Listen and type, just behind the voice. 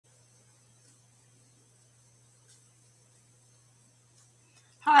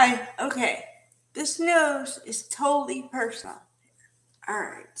Hi, okay. This news is totally personal.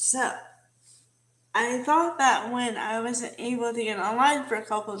 Alright, so I thought that when I wasn't able to get online for a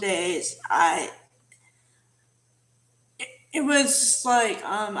couple of days, it was like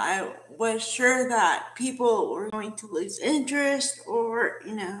I was sure that people were going to lose interest or,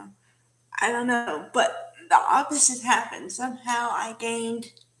 I don't know, but the opposite happened. Somehow I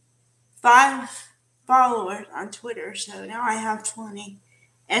gained 5 followers on Twitter, so now I have 20,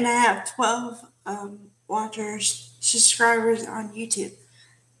 and I have 12 watchers, subscribers on YouTube.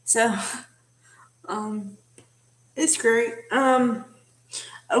 So, um, it's great.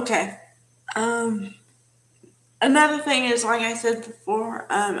 Okay. Um, Another thing is, like I said before,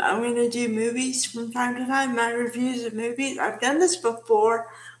 I'm gonna do movies from time to time. My reviews of movies. I've done this before,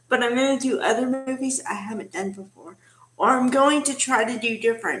 but I'm gonna do other movies I haven't done before, or I'm going to try to do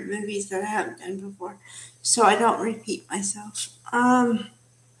different movies that I haven't done before, so I don't repeat myself. All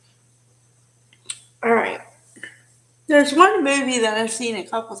right. There's one movie that I've seen a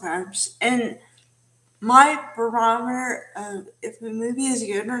couple times, and my barometer of if a movie is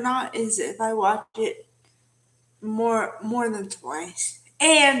good or not is if I watch it more than twice,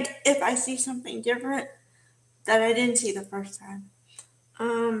 and if I see something different that I didn't see the first time.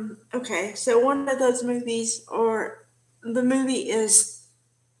 Okay, so one of those movies, or the movie, is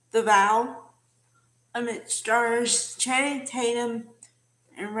The Vow. It stars Channing Tatum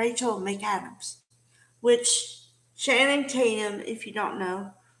and Rachel McAdams, which Channing Tatum, if you don't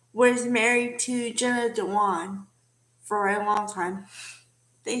know, was married to Jenna Dewan for a long time.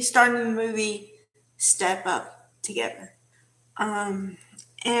 They started the movie Step Up together. Um,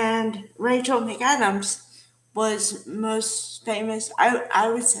 and Rachel McAdams was most famous, I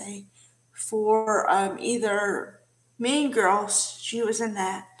would say, for either Mean Girls, she was in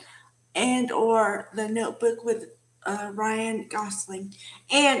that, and or The Notebook with Ryan Gosling.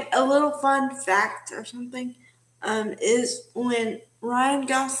 And a little fun fact or something is when Ryan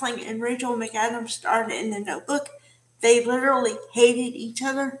Gosling and Rachel McAdams started in The Notebook, they literally hated each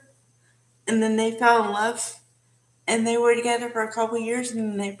other, and then they fell in love, and they were together for a couple years, and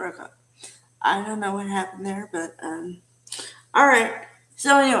then they broke up. I don't know what happened there, but all right.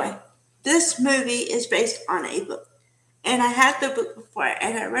 So anyway, this movie is based on a book, and I had the book before,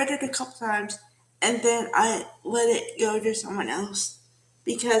 and I read it a couple times, and then I let it go to someone else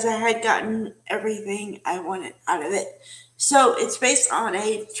because I had gotten everything I wanted out of it. So it's based on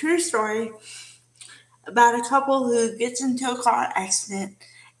a true story about a couple who gets into a car accident,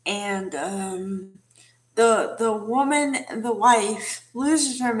 and the woman, the wife,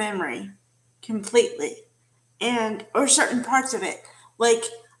 loses her memory completely, and or certain parts of it, like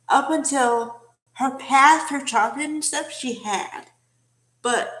up until her past, her childhood and stuff, she had,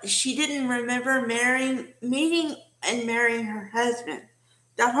 but she didn't remember meeting and marrying her husband.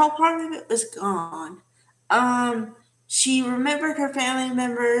 That whole part of it was gone. Um, she remembered her family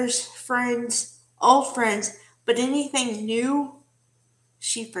members, friends, old friends, but anything new,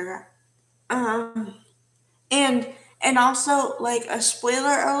 she forgot. Um, and and also, like, a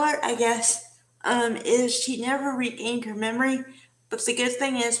spoiler alert, I guess, is she never regained her memory. But the good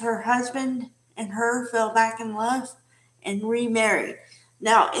thing is her husband and her fell back in love and remarried.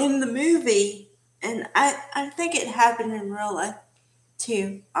 Now in the movie, and I think it happened in real life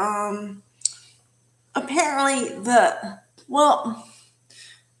too. Apparently the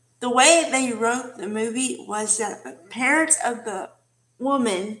way they wrote the movie was that the parents of the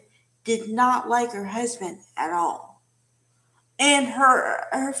woman did not like her husband at all, and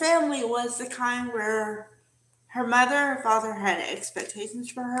her family was the kind where her mother and father had expectations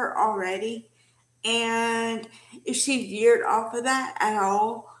for her already, and if she veered off of that at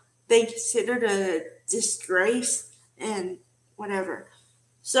all, they considered a disgrace and whatever.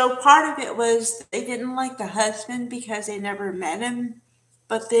 So part of it was they didn't like the husband because they never met him,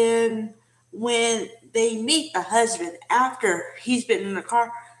 but then when they meet the husband after he's been in the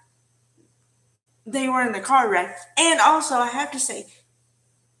car, they were in the car wreck. And also, I have to say,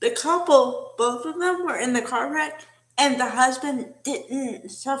 the couple, both of them were in the car wreck, and the husband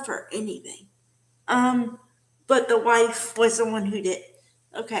didn't suffer anything. Um, but the wife was the one who did.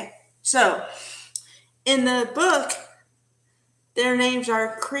 Okay, so in the book, their names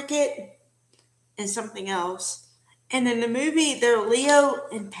are Cricket and something else, and in the movie, they're Leo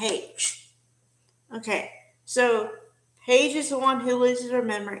and Paige. Okay, so Paige is the one who loses her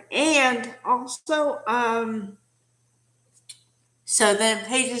memory, and also, so then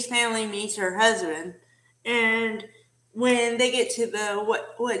Paige's family meets her husband, and when they get to the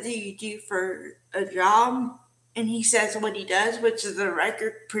what do you do for a job, and he says what he does, which is a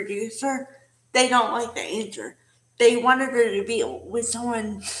record producer, they don't like the answer. they wanted her to be with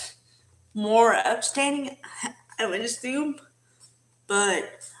someone more upstanding, I would assume. But,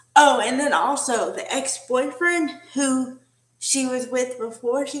 oh, and then also the ex-boyfriend who she was with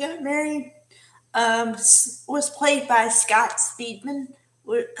before she got married was played by Scott Speedman,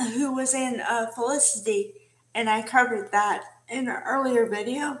 who was in Felicity, and I covered that in an earlier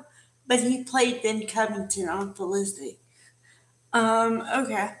video, but he played Ben Covington on Felicity.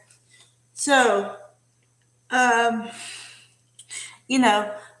 Okay. So, um, you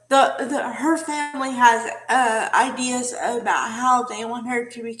know, her family has ideas about how they want her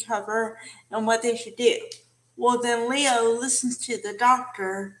to recover and what they should do. Well, then Leo listens to the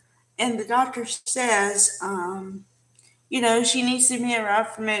doctor, and the doctor says, she needs to be around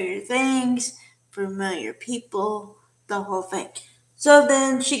familiar things, familiar people, the whole thing. So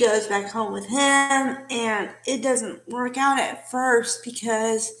then she goes back home with him, and it doesn't work out at first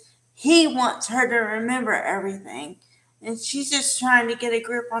because he wants her to remember everything. And she's just trying to get a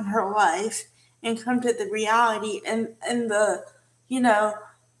grip on her life and come to the reality and the,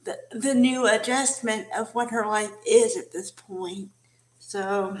 the new adjustment of what her life is at this point.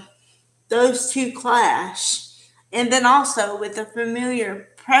 So those two clash. And then also with the familiar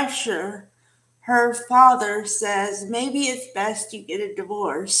pressure, her father says maybe it's best you get a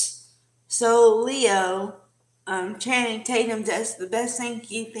divorce. So Leo, Channing Tatum, does the best thing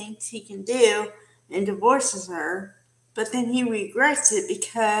he thinks he can do and divorces her. But then he regrets it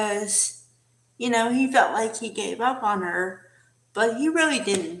because, he felt like he gave up on her, but he really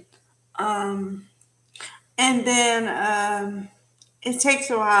didn't. And then it takes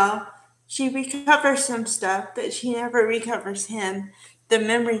a while. She recovers some stuff, but she never recovers him, the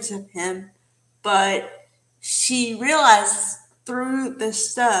memories of him. But she realizes through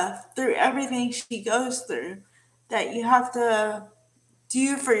this stuff, through everything she goes through, that you have to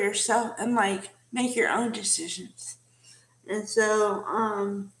do for yourself and make your own decisions. And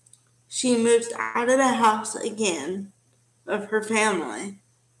so she moves out of the house again of her family,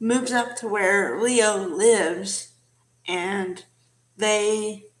 moves up to where Leo lives, and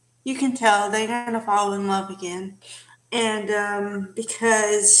you can tell they're going to fall in love again. And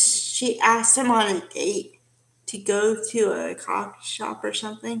because she asked him on a date to go to a coffee shop or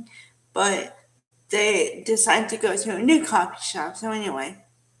something, but they decide to go to a new coffee shop. So anyway,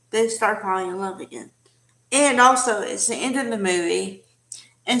 they start falling in love again. And also, it's the end of the movie.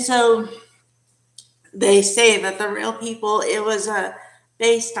 And so they say that the real people it was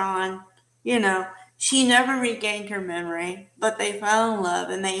based on, she never regained her memory, but they fell in love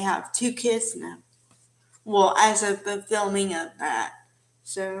and they have 2 kids now. Well, as of the filming of that.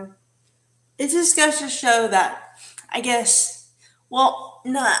 So it just goes to show that, I guess, well,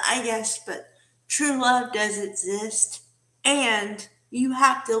 not I guess, but true love does exist. And you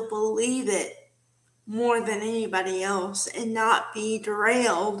have to believe it more than anybody else and not be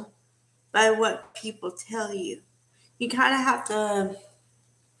derailed by what people tell you. You kind of have to,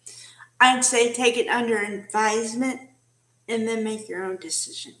 I'd say, take it under advisement and then make your own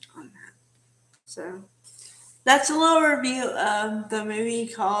decision on that. So that's a little review of the movie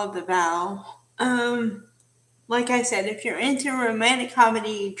called The Vow. Like I said, if you're into romantic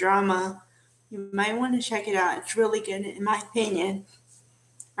comedy drama, you might want to check it out. It's really good in my opinion.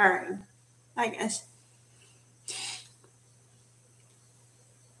 All right, I guess.